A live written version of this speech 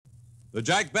The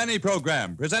Jack Benny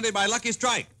Program, presented by Lucky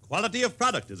Strike. Quality of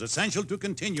product is essential to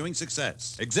continuing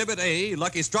success. Exhibit A,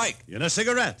 Lucky Strike. In a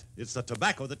cigarette, it's the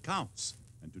tobacco that counts.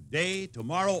 And today,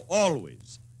 tomorrow,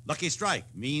 always, Lucky Strike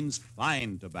means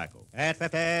fine tobacco. At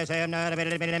 57,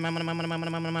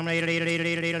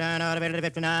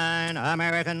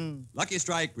 American. Lucky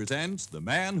Strike presents The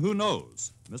Man Who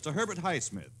Knows. Mr. Herbert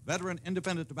Highsmith, veteran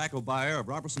independent tobacco buyer of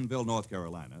Robertsonville, North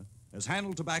Carolina, has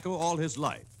handled tobacco all his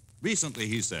life. Recently,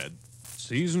 he said,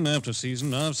 season after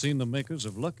season, I've seen the makers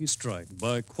of Lucky Strike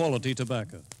buy quality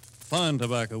tobacco. Fine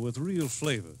tobacco with real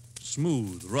flavor,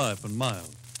 smooth, ripe, and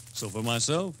mild. So for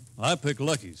myself, I pick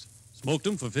Lucky's. Smoked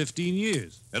them for 15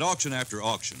 years. At auction after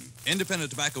auction,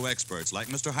 independent tobacco experts like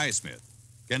Mr. Highsmith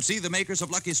can see the makers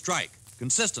of Lucky Strike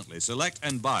consistently select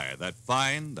and buy that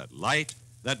fine, that light,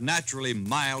 that naturally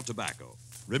mild tobacco.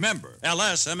 Remember,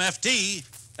 LSMFT.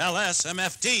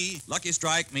 LSMFT. Lucky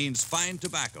Strike means fine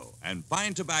tobacco, and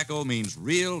fine tobacco means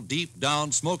real,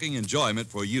 deep-down smoking enjoyment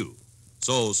for you.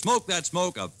 So smoke that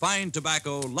smoke of fine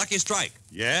tobacco, Lucky Strike.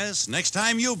 Yes, next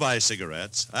time you buy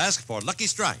cigarettes, ask for Lucky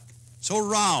Strike. So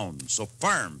round, so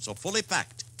firm, so fully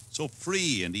packed, so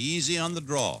free and easy on the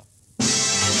draw.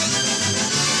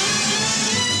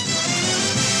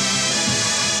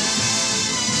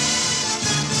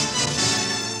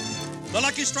 The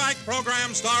Lucky Strike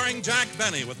program starring Jack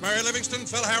Benny with Mary Livingston,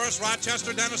 Phil Harris,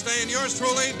 Rochester, Dennis Day, and yours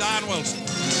truly, Don Wilson.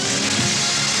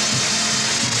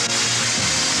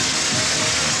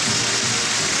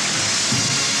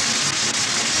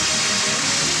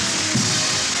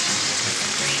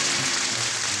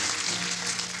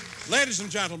 Ladies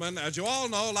and gentlemen, as you all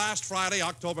know, last Friday,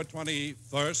 October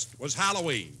 21st, was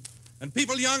Halloween. And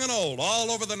people young and old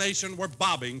all over the nation were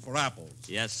bobbing for apples.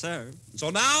 Yes, sir.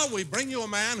 So now we bring you a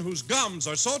man whose gums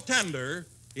are so tender,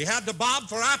 he had to bob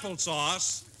for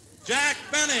applesauce, Jack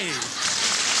Benny.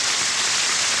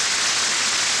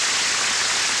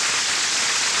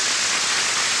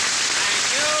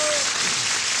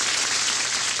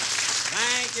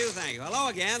 Thank you. Hello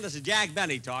again. This is Jack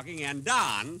Benny talking, and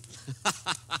Don.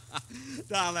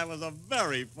 Don, that was a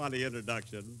very funny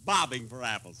introduction. Bobbing for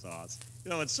applesauce.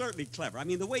 You know, it's certainly clever. I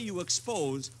mean, the way you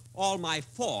expose all my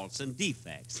faults and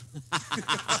defects.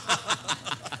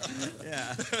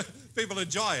 Yeah. People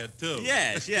enjoy it, too.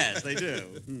 Yes, they do.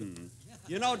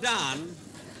 You know, Don,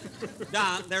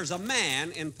 there's a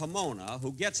man in Pomona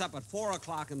who gets up at 4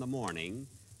 o'clock in the morning,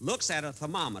 looks at a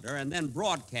thermometer, and then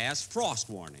broadcasts frost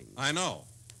warning. I know.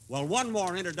 Well, one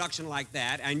more introduction like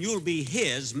that, and you'll be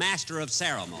his master of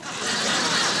ceremony.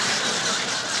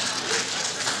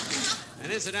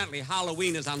 And incidentally,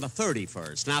 Halloween is on the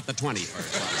 31st, not the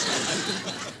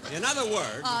 21st. In other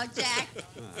words... Oh, Jack,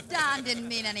 Don didn't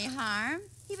mean any harm.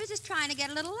 He was just trying to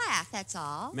get a little laugh, that's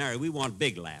all. Mary, we want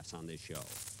big laughs on this show.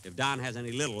 If Don has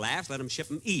any little laughs, let him ship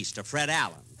them east to Fred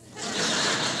Allen.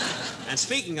 And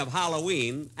speaking of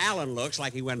Halloween, Allen looks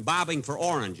like he went bobbing for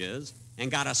oranges and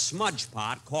got a smudge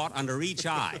pot caught under each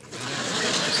eye.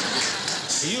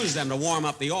 He used them to warm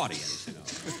up the audience, you know.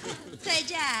 Say,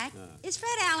 Jack, is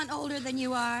Fred Allen older than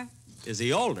you are? Is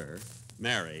he older?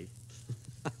 Mary.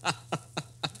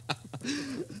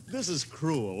 This is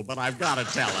cruel, but I've got to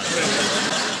tell it.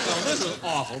 Well, this is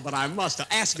awful, but I must.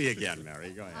 Ask me again,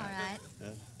 Mary. Go ahead. All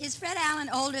right. Is Fred Allen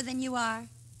older than you are?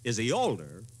 Is he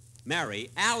older? Mary,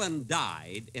 Allen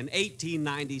died in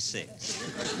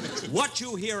 1896. What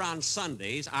you hear on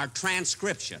Sundays are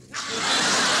transcriptions.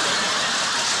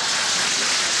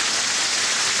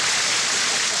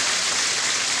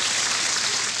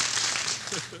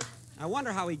 I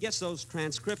wonder how he gets those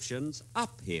transcriptions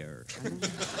up here.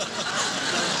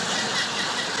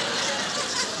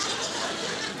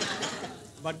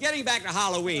 But getting back to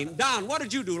Halloween, Don, what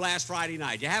did you do last Friday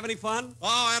night? Did you have any fun?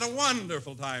 Oh, I had a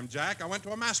wonderful time, Jack. I went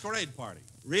to a masquerade party.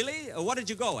 Really? What did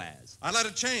you go as? I let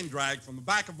a chain drag from the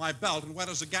back of my belt and went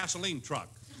as a gasoline truck.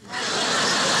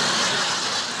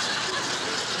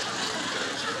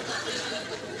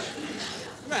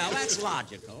 Well, that's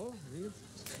logical.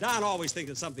 Don always thinks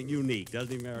of something unique,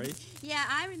 doesn't he, Mary? Yeah,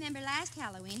 I remember last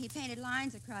Halloween he painted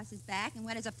lines across his back and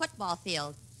went as a football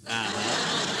field.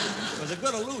 It was a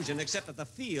good illusion, except that the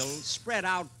field spread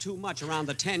out too much around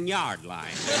the 10-yard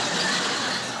line.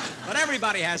 But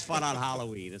everybody has fun on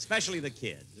Halloween, especially the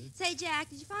kids. Say,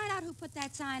 Jack, did you find out who put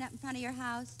that sign up in front of your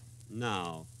house?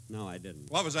 No, I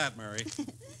didn't. What was that, Mary?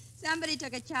 Somebody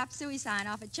took a chop suey sign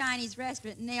off a Chinese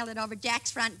restaurant and nailed it over Jack's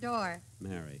front door.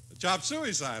 Mary. The chop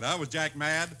suey sign, huh? Was Jack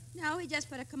mad? No, he just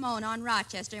put a kimono on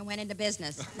Rochester and went into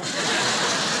business.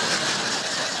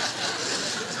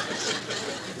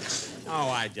 Oh,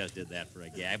 I just did that for a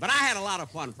gag. But I had a lot of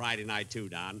fun Friday night, too,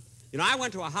 Don. You know, I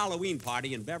went to a Halloween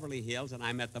party in Beverly Hills, and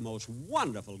I met the most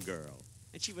wonderful girl.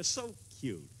 And she was so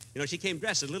cute. You know, she came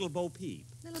dressed as Little Bo Peep.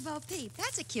 Little Bo Peep.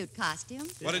 That's a cute costume.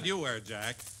 What did you wear,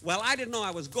 Jack? Well, I didn't know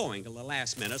I was going till the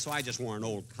last minute, so I just wore an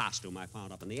old costume I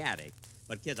found up in the attic.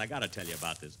 But, kids, I got to tell you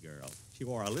about this girl. She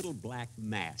wore a little black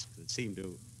mask that seemed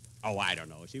to... Oh, I don't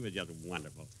know. She was just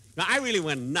wonderful. Now, I really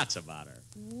went nuts about her.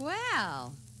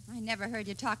 Well, I never heard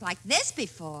you talk like this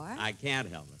before. I can't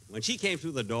help it. When she came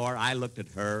through the door, I looked at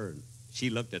her, and she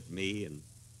looked at me, and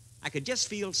I could just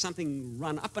feel something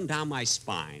run up and down my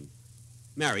spine.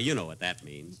 Mary, you know what that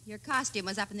means. Your costume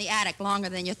was up in the attic longer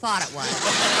than you thought it was.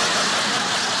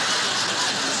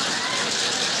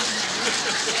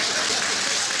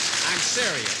 I'm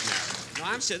serious, Mary. No,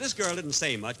 I'm serious. This girl didn't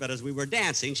say much, but as we were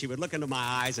dancing, she would look into my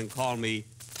eyes and call me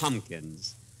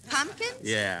Pumpkins. Pumpkins?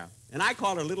 Yeah. And I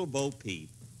called her Little Bo Peep.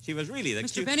 She was really the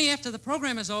Mr. Benny, after the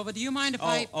program is over, do you mind if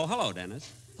I... Oh, hello,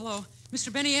 Dennis. Hello.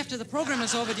 Mr. Benny, after the program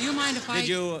is over, do you mind if I...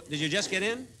 Did you just get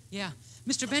in? Yeah.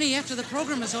 Mr. Benny, after the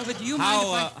program is over, do you mind if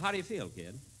I... How do you feel,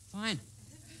 kid? Fine.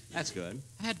 That's good.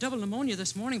 I had double pneumonia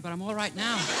this morning, but I'm all right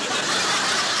now.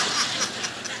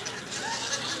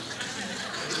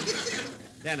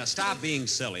 Dennis, stop being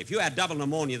silly. If you had double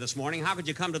pneumonia this morning, how could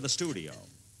you come to the studio?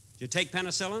 Did you take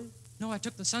penicillin? No, I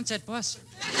took the Sunset bus.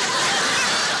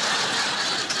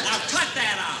 Now cut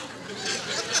that out!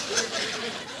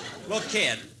 Look,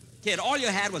 kid, all you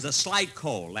had was a slight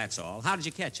cold, that's all. How did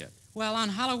you catch it? Well, on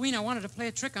Halloween, I wanted to play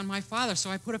a trick on my father, so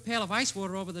I put a pail of ice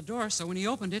water over the door so when he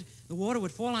opened it, the water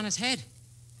would fall on his head.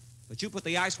 But you put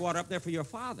the ice water up there for your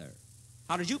father.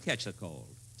 How did you catch the cold?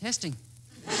 Testing.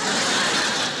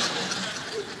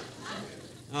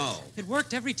 Oh. It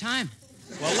worked every time.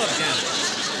 Well, look, Dennis.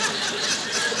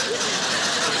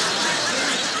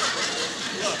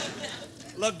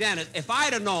 Look, Dennis, if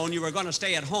I'd have known you were going to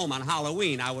stay at home on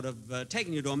Halloween, I would have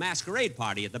taken you to a masquerade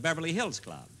party at the Beverly Hills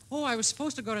Club. Oh, I was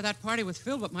supposed to go to that party with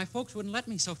Phil, but my folks wouldn't let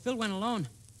me, so Phil went alone.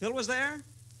 Phil was there?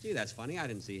 Gee, that's funny. I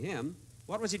didn't see him.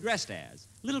 What was he dressed as?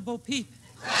 Little Bo Peep.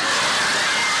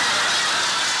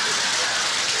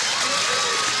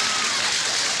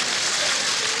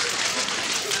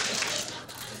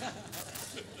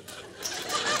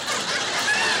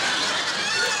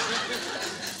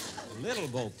 Little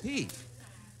Bo Peep.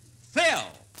 Phil!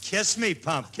 Kiss me,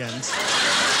 Pumpkins.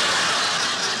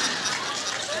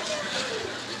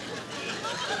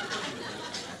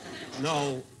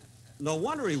 No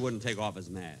wonder he wouldn't take off his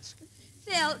mask.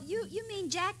 Phil, you mean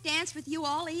Jack danced with you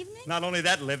all evening? Not only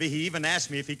that, Livy, he even asked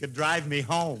me if he could drive me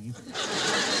home.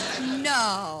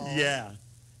 No. Yeah.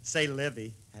 Say,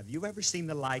 Livy, have you ever seen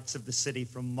the lights of the city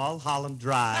from Mulholland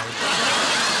Drive?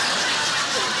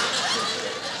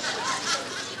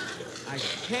 I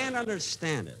can't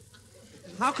understand it.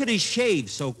 How could he shave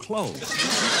so close?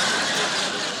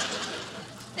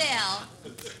 Phil,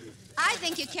 I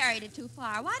think you carried it too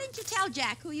far. Why didn't you tell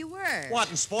Jack who you were? What,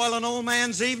 and spoil an old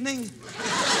man's evening?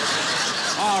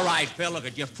 All right, Phil,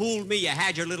 look, you fooled me. You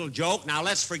had your little joke. Now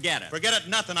let's forget it. Forget it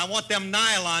nothing. I want them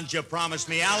nylons you promised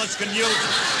me. Alice can use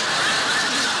them.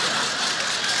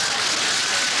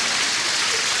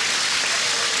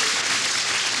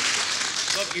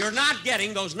 Look, you're not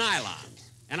getting those nylons.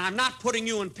 And I'm not putting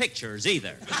you in pictures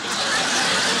either.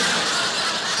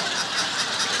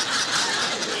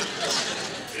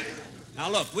 Now,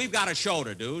 look, we've got a show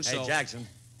to do, so... Hey, Jackson.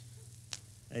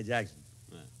 Hey, Jackson.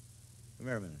 Come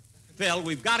here a minute. Phil,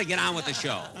 we've got to get on with the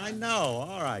show. I know,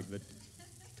 all right, but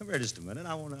come here just a minute.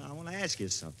 I want to ask you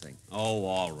something. Oh,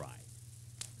 all right.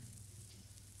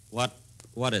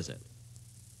 What is it?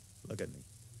 Look at me.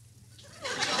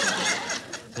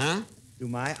 Huh? Do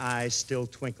my eyes still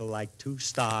twinkle like two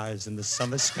stars in the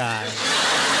summer sky?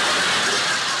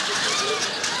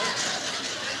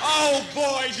 Oh,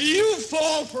 boy, do you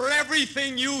fall for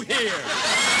everything you hear?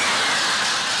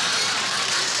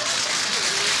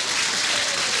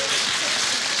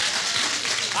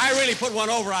 I really put one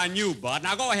over on you, Bud.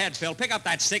 Now, go ahead, Phil. Pick up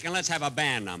that stick and let's have a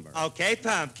band number. Okay,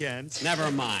 Pumpkins.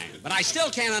 Never mind. But I still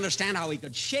can't understand how he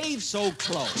could shave so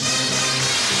close.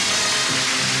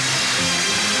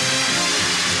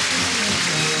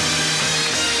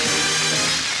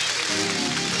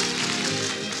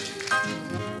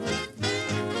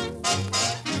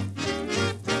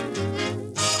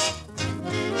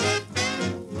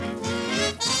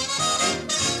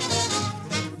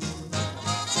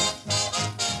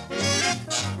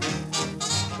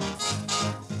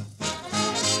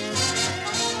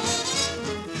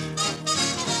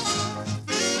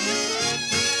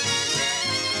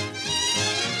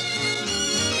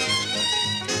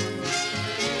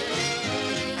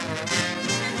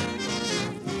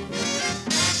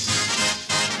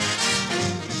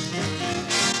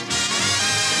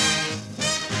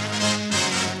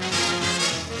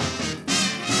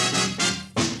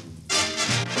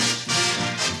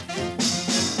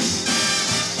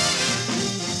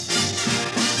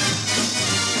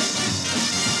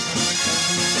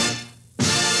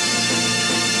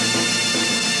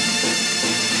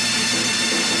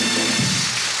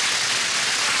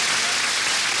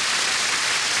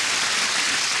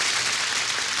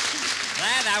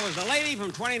 Lady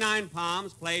from 29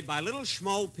 Palms, played by Little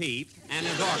Schmo Peep and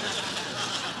his orchestra.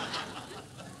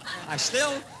 I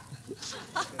still...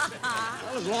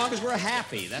 Well, as long as we're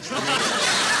happy, that's the main thing.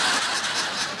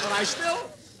 But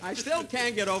I still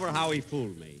can't get over how he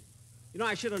fooled me. You know,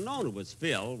 I should have known it was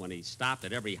Phil when he stopped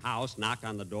at every house, knocked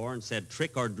on the door, and said,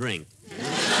 trick or drink.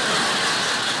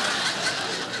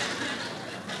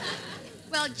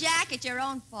 Well, Jack, it's your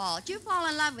own fault. You fall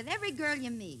in love with every girl you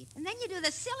meet, and then you do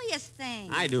the silliest thing.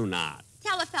 I do not.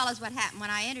 Tell the fellas what happened when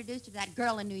I introduced you to that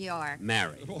girl in New York.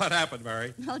 Mary. What happened,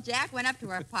 Mary? Well, Jack went up to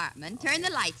her apartment, turned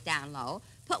the lights down low,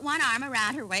 put one arm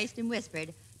around her waist, and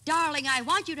whispered, "Darling, I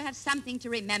want you to have something to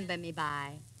remember me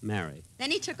by." Mary. Then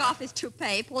he took off his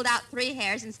toupee, pulled out 3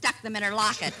 hairs, and stuck them in her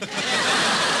locket. Well,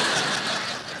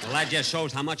 that just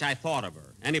shows how much I thought of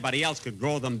her. Anybody else could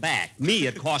grow them back. Me,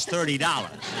 it cost $30.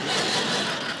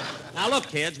 Now, look,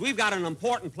 kids, we've got an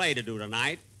important play to do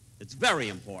tonight. It's very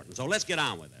important, so let's get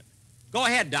on with it. Go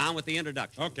ahead, Don, with the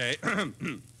introduction. Okay.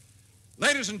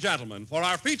 Ladies and gentlemen, for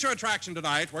our feature attraction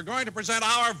tonight, we're going to present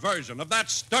our version of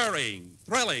that stirring,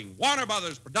 thrilling Warner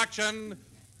Brothers production,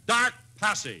 Dark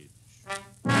Passage.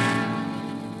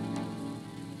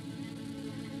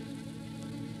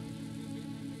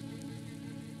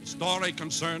 The story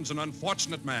concerns an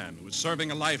unfortunate man who is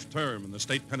serving a life term in the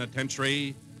state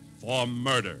penitentiary for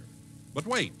murder. But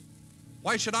wait,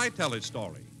 why should I tell his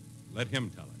story? Let him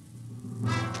tell it.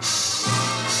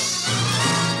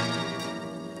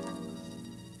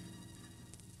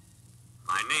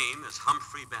 My name is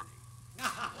Humphrey Benny.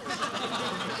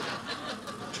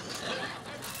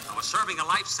 I was serving a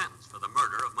life sentence for the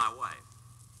murder of my wife.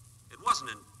 It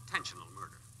wasn't intentional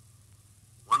murder.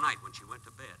 One night when she went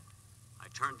to bed, I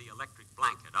turned the electric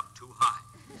blanket up too high.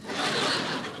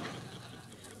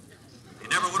 They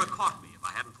never would have caught me if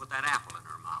I hadn't put that apple in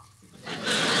her mouth.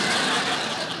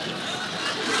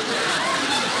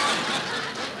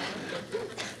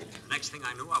 The next thing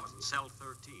I knew, I was in cell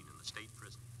 13 in the state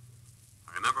prison.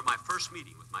 I remember my first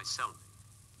meeting with my cellmate.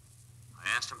 I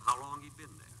asked him how long he'd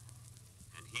been there,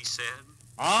 and he said,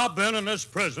 I've been in this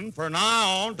prison for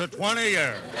now on to 20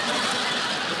 years.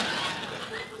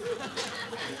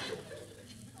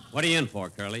 "What are you in for,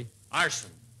 Curly?"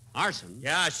 Arson. Arson?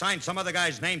 Yeah, I signed some other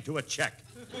guy's name to a check.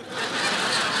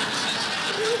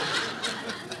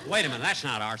 Wait a minute, that's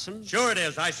not arson. Sure it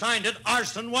is. I signed it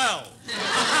Arson Wells.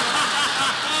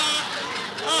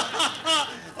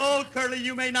 Oh, Curly,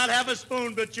 you may not have a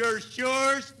spoon, but you're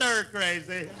sure stir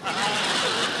crazy.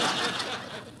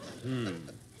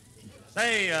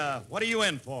 Say, what are you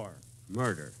in for?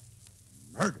 Murder.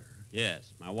 Murder?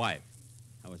 Yes, my wife.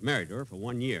 I was married to her for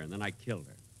 1 year, and then I killed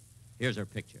her. Here's her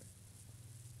picture.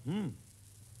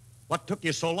 What took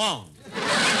you so long?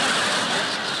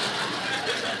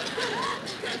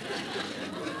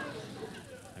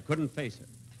 I couldn't face her.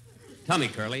 Tell me,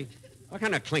 Curly, what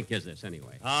kind of clink is this,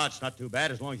 anyway? It's not too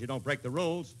bad as long as you don't break the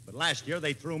rules. But last year,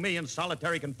 they threw me in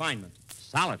solitary confinement.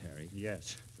 Solitary?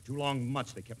 Yes. For 2 long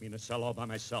months, they kept me in a cell all by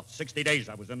myself. 60 days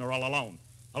I was in there all alone.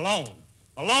 Alone.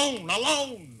 Alone.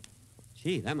 Alone.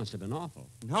 Gee, that must have been awful.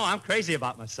 No, I'm crazy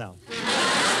about myself.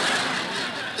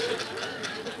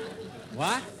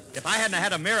 What? If I hadn't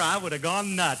had a mirror, I would have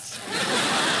gone nuts.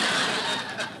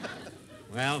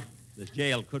 Well, this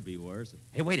jail could be worse.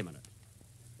 Hey, wait a minute.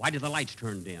 Why did the lights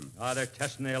turn dim? They're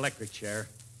testing the electric chair.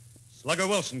 Slugger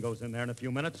Wilson goes in there in a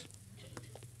few minutes.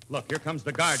 Look, here comes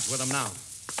the guards with him now.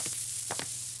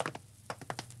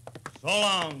 So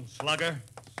long, Slugger.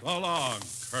 So long,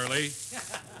 Curly.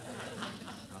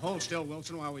 Now hold still,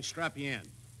 Wilson, while we strap you in.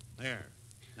 There.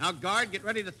 Now, guard, get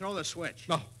ready to throw the switch.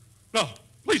 No,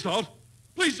 please don't.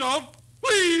 Please don't.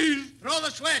 Please. Throw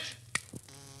the switch.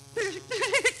 Cut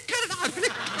it out.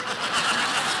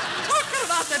 Oh, cut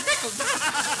it out. That tickles.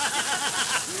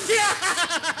 Yeah.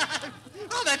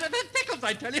 Oh, that tickles,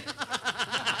 I tell you.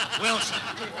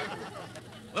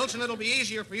 Wilson, it'll be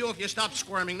easier for you if you stop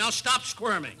squirming. Now stop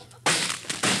squirming.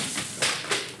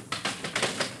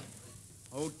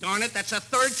 Oh, darn it, that's the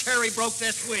 3rd chair he broke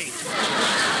this week.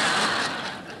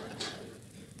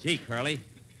 Gee, Curly,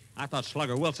 I thought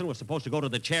Slugger Wilson was supposed to go to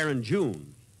the chair in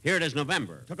June. Here it is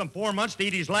November. Took him 4 months to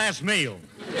eat his last meal.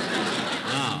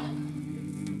 Oh.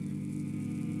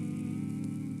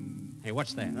 Hey,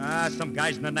 what's that? Some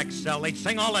guys in the next cell. They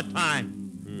sing all the time.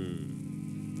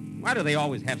 Why do they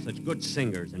always have such good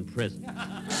singers in prison?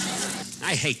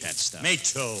 I hate that stuff. Me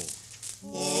too.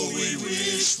 Oh, we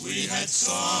wish we had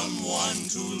someone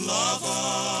to love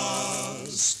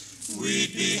us.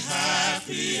 We'd be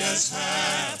happy as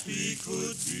happy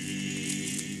could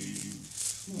be.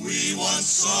 We want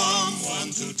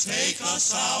someone to take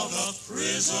us out of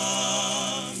prison.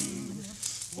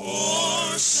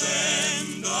 or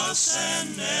send us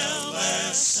an LSMS.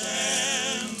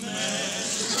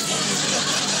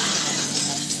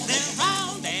 They're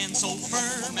round and so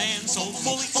firm and so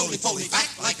fully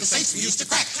packed like the safes we used to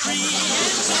crack. Free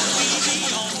and so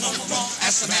easy on the road.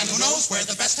 Ask the man who knows where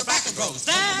the best tobacco grows.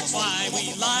 That's why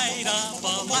we light up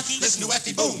a Lucky. Listen to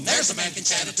Effie Boone. There's a man can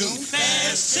chant a tune.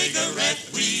 Best cigarette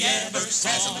we ever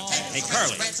saw. Hey,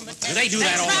 Curly, do they do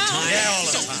that all the time? Yeah, all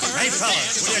the time. Hey,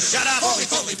 fellas, will you shut up?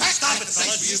 Fully packed. Stop it,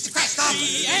 fellas. We used to crack. Stop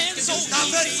Free it. and so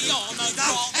easy on the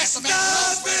road. Ask the man who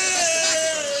knows where the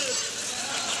best tobacco grows.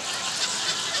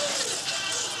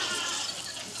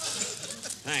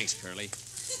 Thanks, Curly.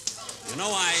 You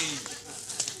know,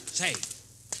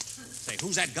 Say,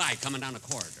 who's that guy coming down the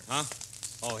corridor? Huh?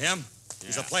 Oh, him?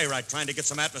 He's a Yeah. playwright trying to get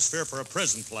some atmosphere for a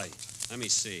prison play. Let me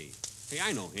see. Hey,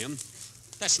 I know him.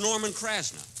 That's Norman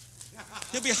Krasna.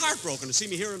 He'll be heartbroken to see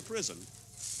me here in prison.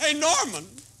 Hey, Norman!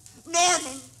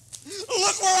 Norman!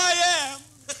 Look where I am!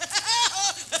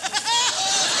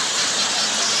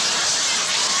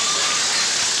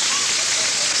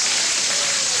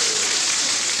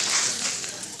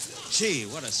 Gee,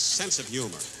 what a sense of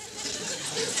humor.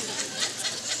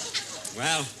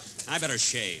 Well, I better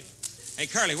shave. Hey,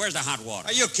 Curly, where's the hot water?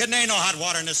 Are you kidding? Ain't no hot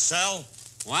water in this cell.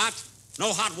 What?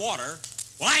 No hot water?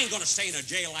 Well, I ain't gonna stay in a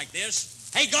jail like this.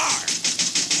 Hey, guard!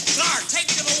 Guard, take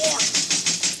me to the wharf!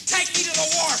 Take me to the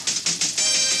wharf!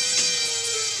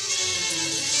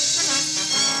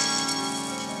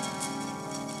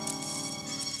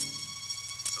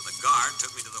 So the guard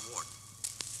took me to the warden.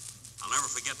 I'll never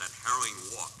forget that harrowing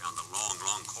walk down the long,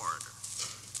 long corridor.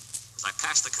 As I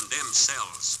passed the condemned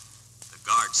cells, the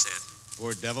guard said,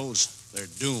 Poor devils,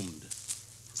 they're doomed.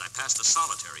 as I passed the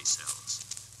solitary cells,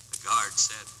 the guard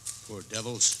said, Poor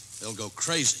devils, they'll go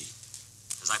crazy.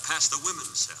 as I passed the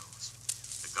women's cells,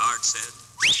 the guard said,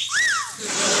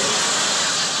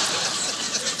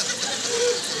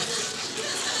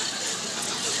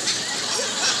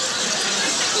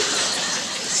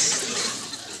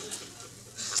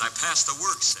 as I passed the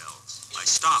work cells, I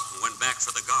stopped and went back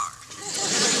for the guard.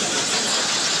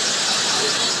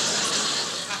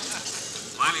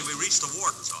 Finally, we reached the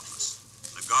warden's office.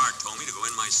 The guard told me to go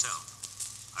in myself.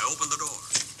 I opened the door,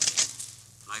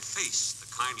 and I faced the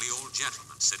kindly old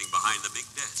gentleman sitting behind the big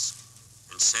desk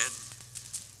and said,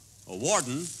 "A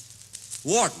warden?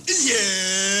 Warden?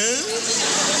 Yes?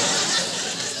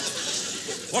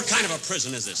 What kind of a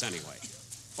prison is this, anyway?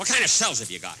 What kind of cells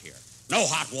have you got here? No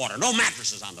hot water, no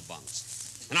mattresses on the bunks.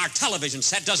 And our television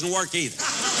set doesn't work either.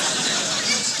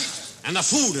 And the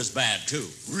food is bad, too.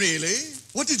 Really?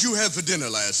 What did you have for dinner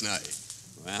last night?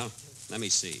 Well, let me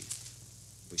see.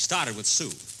 We started with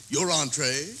soup. Your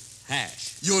entree?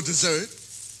 Hash. Your dessert?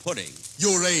 Pudding.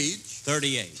 Your age?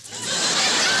 38.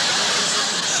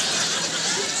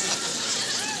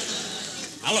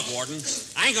 Now, look, Warden,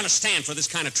 I ain't gonna stand for this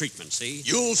kind of treatment, see?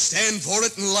 You'll stand for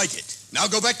it and like it. Now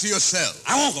go back to your cell.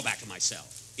 I won't go back to my cell.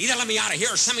 Either let me out of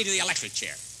here or send me to the electric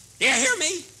chair. Do you hear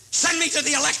me? Send me to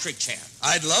the electric chair.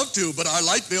 I'd love to, but our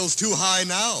light bill's too high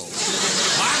now.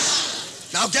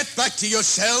 What? Now get back to your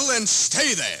cell and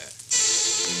stay there.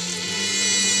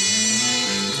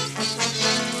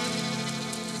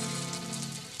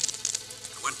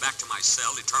 I went back to my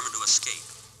cell determined to escape.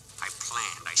 I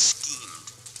planned, I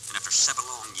schemed, and after 7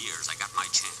 long years, I got my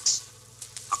chance.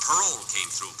 A parole came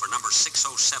through for number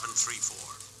 60734.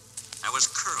 That was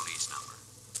Curly's number.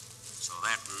 So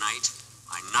that night,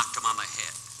 I knocked him on the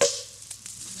head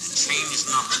and changed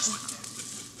numbers with him.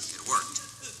 It worked.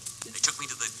 They took me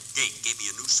to the gate, gave me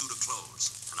a new suit of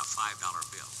clothes and a $5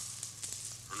 bill.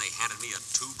 Then they handed me a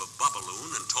tube of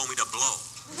Bubaloon and told me to blow.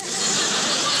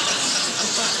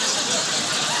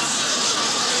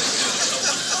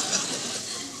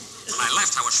 When I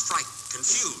left, I was frightened,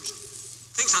 confused.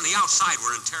 Things on the outside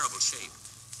were in terrible shape.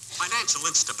 Financial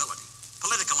instability,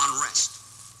 political unrest,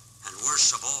 and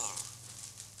worst of all,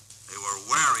 they were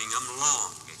wearing them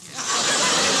long again.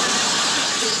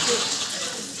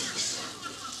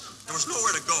 There was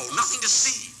nowhere to go, nothing to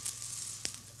see.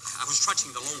 I was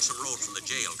trudging the lonesome road from the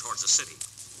jail towards the city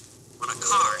when a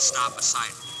car stopped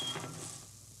beside me,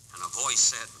 and a voice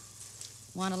said,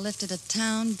 "Want a lift to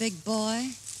town, big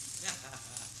boy?"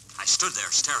 I stood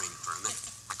there staring for a minute.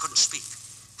 I couldn't speak.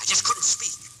 I just couldn't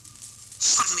speak.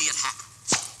 Suddenly it happened.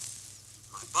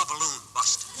 My Bubaloon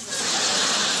busted.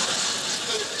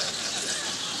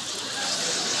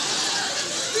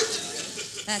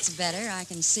 That's better. I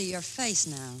can see your face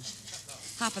now.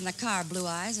 Hop in the car, Blue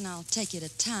Eyes, and I'll take you to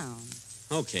town.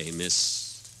 Okay, Miss...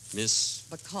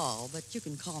 Bacall, but you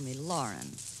can call me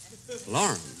Lauren.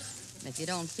 Lauren. And if you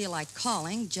don't feel like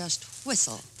calling, just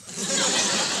whistle.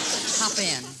 Hop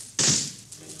in.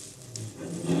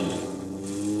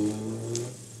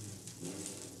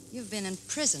 in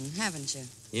prison, haven't you?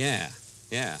 Yeah.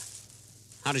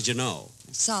 How did you know?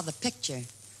 I saw the picture.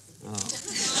 Oh.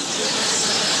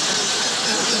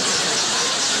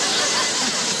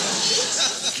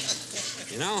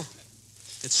 You know,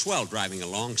 it's swell driving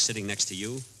along, sitting next to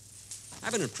you.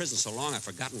 I've been in prison so long I've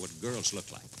forgotten what girls look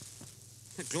like.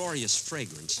 That glorious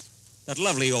fragrance, that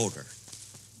lovely odor.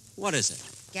 What is it?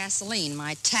 Gasoline,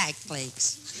 my tag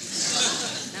flakes.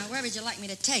 Now, where would you like me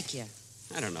to take you?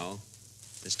 I don't know.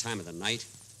 This time of the night.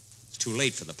 It's too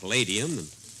late for the Palladium and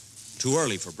too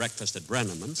early for breakfast at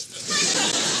Brenneman's.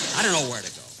 I don't know where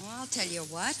to go. Well, I'll tell you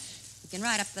what. You can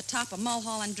ride up to the top of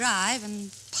Mulholland Drive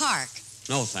and park.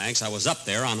 No, thanks. I was up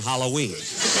there on Halloween.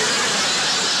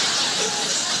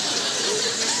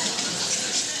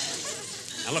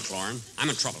 Now, look, Lauren, I'm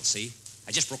in trouble, see?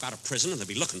 I just broke out of prison, and they'll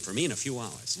be looking for me in a few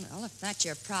hours. Well, if that's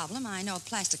your problem, I know a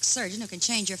plastic surgeon who can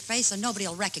change your face so nobody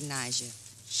will recognize you.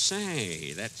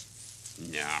 Say, that's...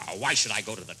 No, why should I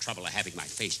go to the trouble of having my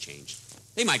face changed?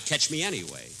 They might catch me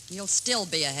anyway. You'll still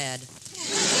be ahead.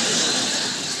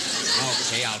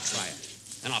 Okay, I'll try it.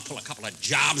 Then I'll pull a couple of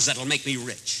jobs that'll make me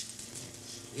rich.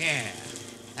 Yeah,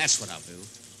 that's what I'll do.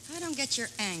 I don't get your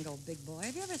angle, big boy.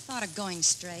 Have you ever thought of going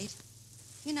straight?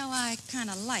 You know, I kind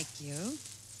of like you.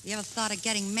 You ever thought of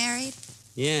getting married?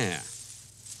 Yeah.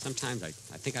 Sometimes I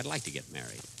think I'd like to get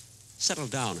married. Settle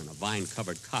down in a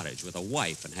vine-covered cottage with a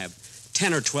wife and have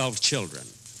 10 or 12 children.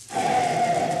 Get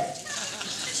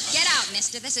out,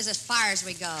 mister. This is as far as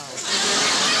we go.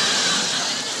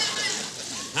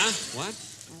 Huh? What?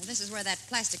 Well, this is where that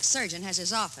plastic surgeon has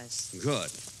his office.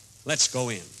 Good. Let's go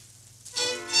in.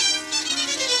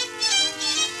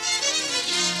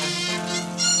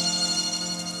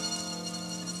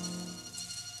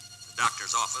 The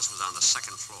doctor's office was on the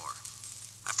second floor.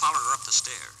 I followed her up the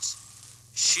stairs.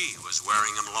 She was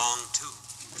wearing them long, too.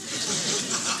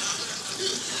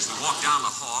 As we walked down the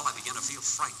hall, I began to feel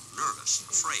frightened, nervous,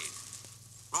 afraid.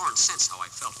 Lauren sensed how I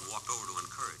felt and walked over to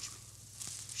encourage me.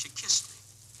 She kissed me.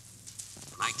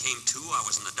 When I came to, I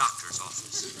was in the doctor's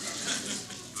office.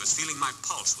 He was feeling my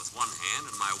pulse with one hand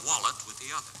and my wallet with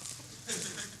the other.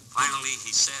 Finally,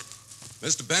 he said,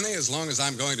 Mr. Benny, as long as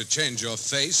I'm going to change your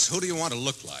face, who do you want to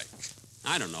look like?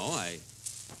 I don't know. I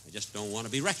just don't want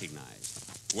to be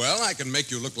recognized. Well, I can make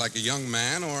you look like a young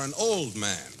man or an old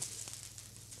man.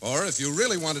 Or if you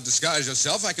really want to disguise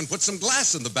yourself, I can put some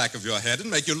glass in the back of your head and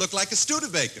make you look like a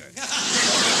Studebaker.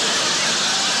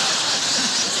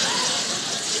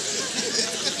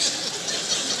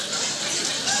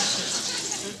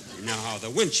 No, the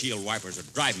windshield wipers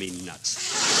would drive me nuts.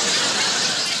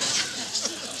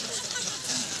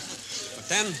 But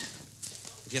then,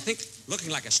 if you think looking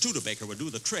like a Studebaker would do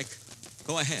the trick,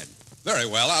 go ahead. Very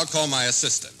well, I'll call my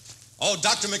assistant. Oh,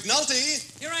 Dr. McNulty!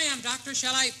 Here I am, Doctor.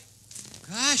 Shall I...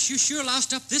 Gosh, you sure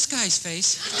loused up this guy's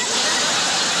face.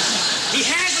 He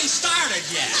hasn't started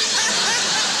yet.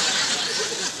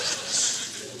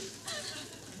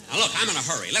 Now, look, I'm in a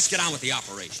hurry. Let's get on with the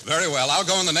operation. Very well, I'll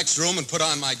go in the next room and put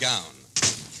on my gown.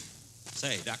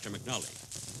 Say, Dr. McNulty,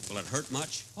 will it hurt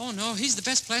much? Oh, no, he's the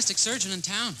best plastic surgeon in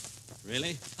town.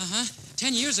 Really? Uh-huh.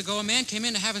 10 years ago, a man came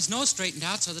in to have his nose straightened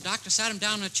out, so the doctor sat him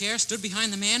down in a chair, stood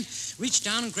behind the man, reached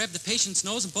down and grabbed the patient's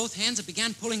nose in both hands and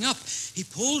began pulling up. He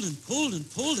pulled and pulled and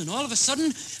pulled, and all of a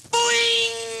sudden,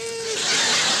 boing!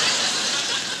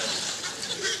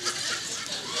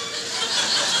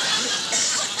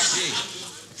 Gee,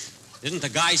 didn't the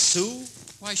guy sue?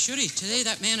 Why should he? Today,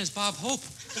 that man is Bob Hope.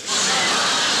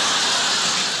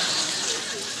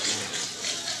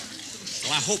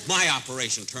 Well, I hope my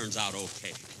operation turns out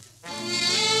okay.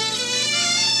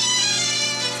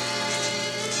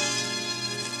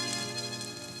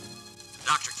 The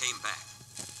doctor came back.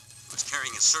 He was carrying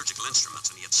his surgical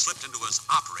instruments, and he had slipped into his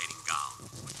operating gown.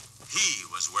 He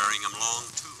was wearing them long,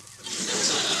 too.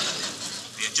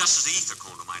 He adjusted the ether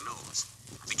cone to my nose.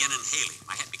 I began inhaling.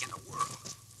 My head began to whirl.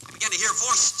 I began to hear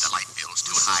voices. The light bill's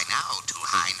too high now, too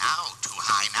high now, too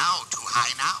high now, too high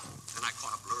now. Then I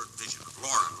caught a blurred vision of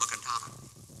Lauren looking down at me.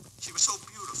 She was so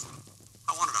beautiful.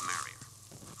 I wanted to marry her.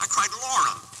 I cried,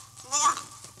 Lauren! Lauren!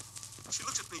 She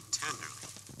looked at me tenderly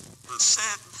and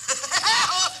said,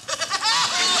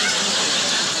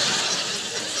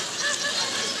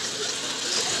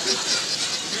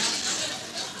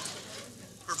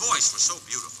 Her voice was so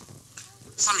beautiful.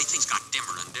 Suddenly things got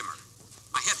dimmer and dimmer.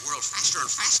 My head whirled faster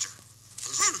and faster.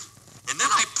 And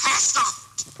then I passed out.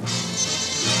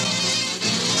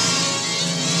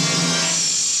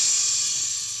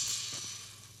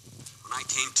 When I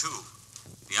came to,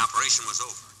 the operation was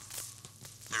over.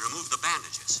 They removed the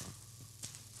bandages.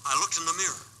 I looked in the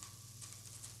mirror.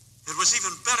 It was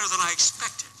even better than I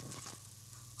expected.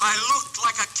 I looked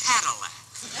like a Cadillac.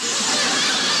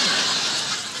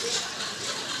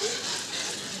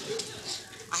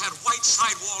 I had white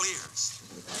sidewall ears.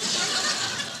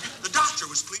 The doctor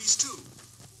was pleased, too.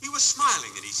 He was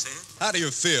smiling, and he said, How do you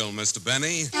feel, Mr.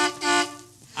 Benny?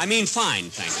 I mean, fine,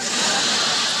 thank you.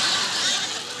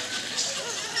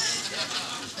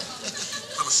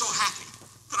 I was so happy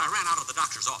that I ran out of the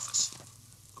doctor's office.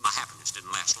 But my happiness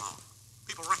didn't last long.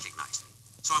 People recognized me.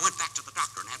 So I went back to the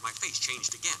doctor and had my face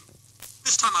changed again.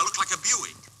 This time I looked like a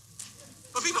Buick.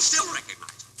 But people still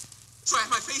recognized me. So I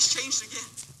had my face changed again.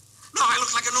 Now I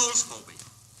look like an Oldsmobile.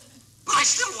 But I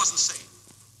still wasn't safe.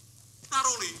 Not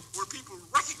only were people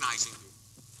recognizing me,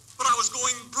 but I was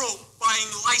going broke buying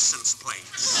license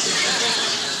plates.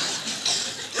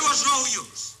 It was no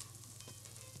use.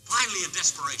 Finally, in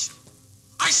desperation,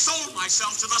 I sold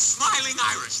myself to the Smiling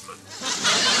Irishman.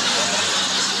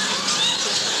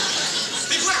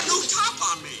 They put a new top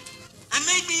on me and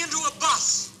made me into a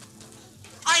bus.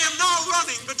 I am now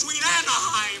running between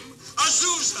Anaheim,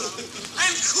 Azusa,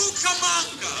 and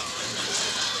Cucamonga.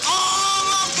 All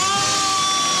aboard!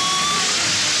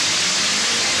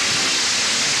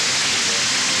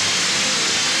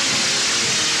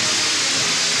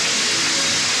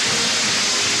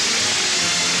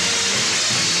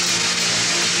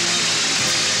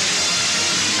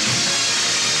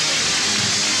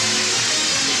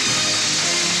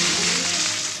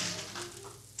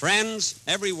 Friends,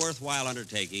 every worthwhile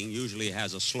undertaking usually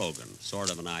has a slogan,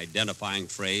 sort of an identifying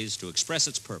phrase to express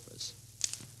its purpose.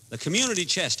 The community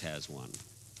chest has one,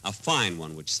 a fine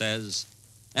one, which says,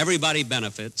 everybody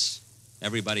benefits,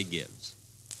 everybody gives.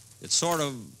 It's sort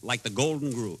of like the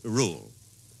golden rule.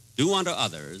 Do unto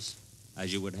others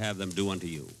as you would have them do unto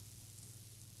you.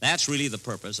 That's really the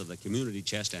purpose of the community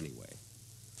chest anyway.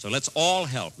 So let's all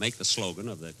help make the slogan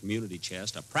of the community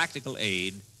chest a practical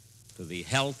aid to the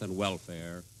health and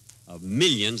welfare of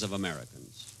millions of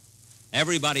Americans.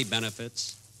 Everybody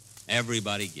benefits,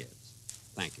 everybody gives.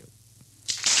 Thank you.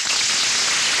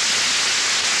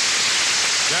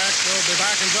 Jack will be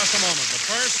back in just a moment, but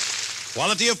first,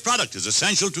 quality of product is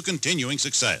essential to continuing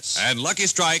success. And Lucky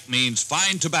Strike means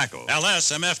fine tobacco.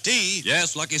 LSMFT.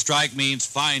 Yes, Lucky Strike means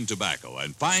fine tobacco,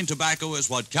 and fine tobacco is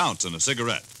what counts in a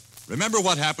cigarette. Remember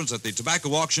what happens at the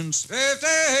tobacco auctions? Year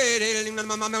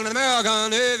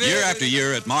after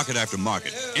year, at market after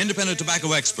market, independent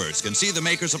tobacco experts can see the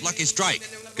makers of Lucky Strike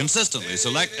consistently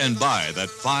select and buy that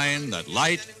fine, that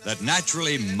light, that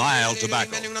naturally mild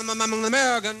tobacco.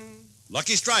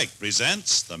 Lucky Strike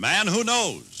presents The Man Who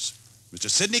Knows. Mr.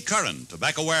 Sidney Curran,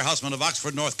 tobacco warehouseman of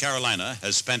Oxford, North Carolina,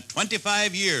 has spent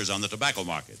 25 years on the tobacco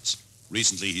markets.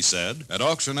 Recently, he said, At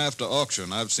auction after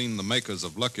auction, I've seen the makers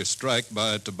of Lucky Strike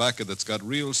buy tobacco that's got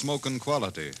real smoking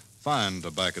quality. Fine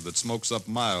tobacco that smokes up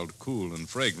mild, cool, and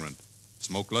fragrant.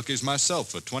 Smoked Lucky's myself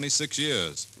for 26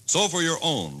 years. So for your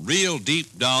own real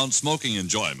deep-down smoking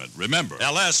enjoyment, remember,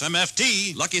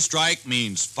 LSMFT. Lucky Strike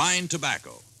means fine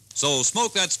tobacco. So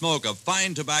smoke that smoke of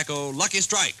fine tobacco, Lucky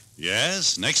Strike.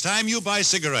 Yes, next time you buy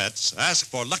cigarettes, ask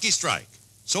for Lucky Strike.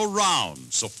 So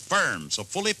round, so firm, so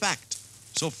fully packed,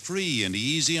 so free and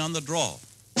easy on the draw.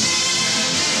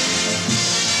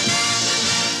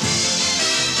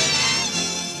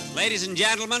 Ladies and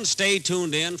gentlemen, stay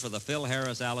tuned in for the Phil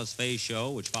Harris Alice Faye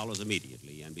Show, which follows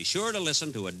immediately. And be sure to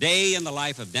listen to A Day in the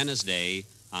Life of Dennis Day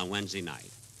on Wednesday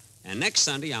night. And next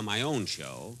Sunday on my own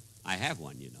show, I have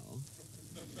one, you know,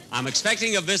 I'm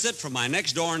expecting a visit from my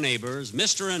next-door neighbors,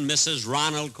 Mr. and Mrs.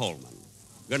 Ronald Coleman.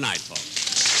 Good night, folks.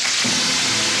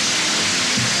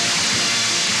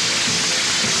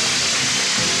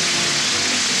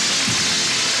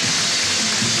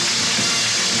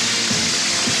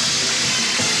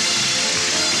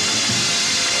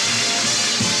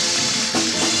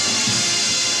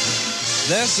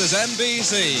 This is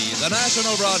NBC, the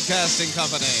national broadcasting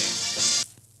company.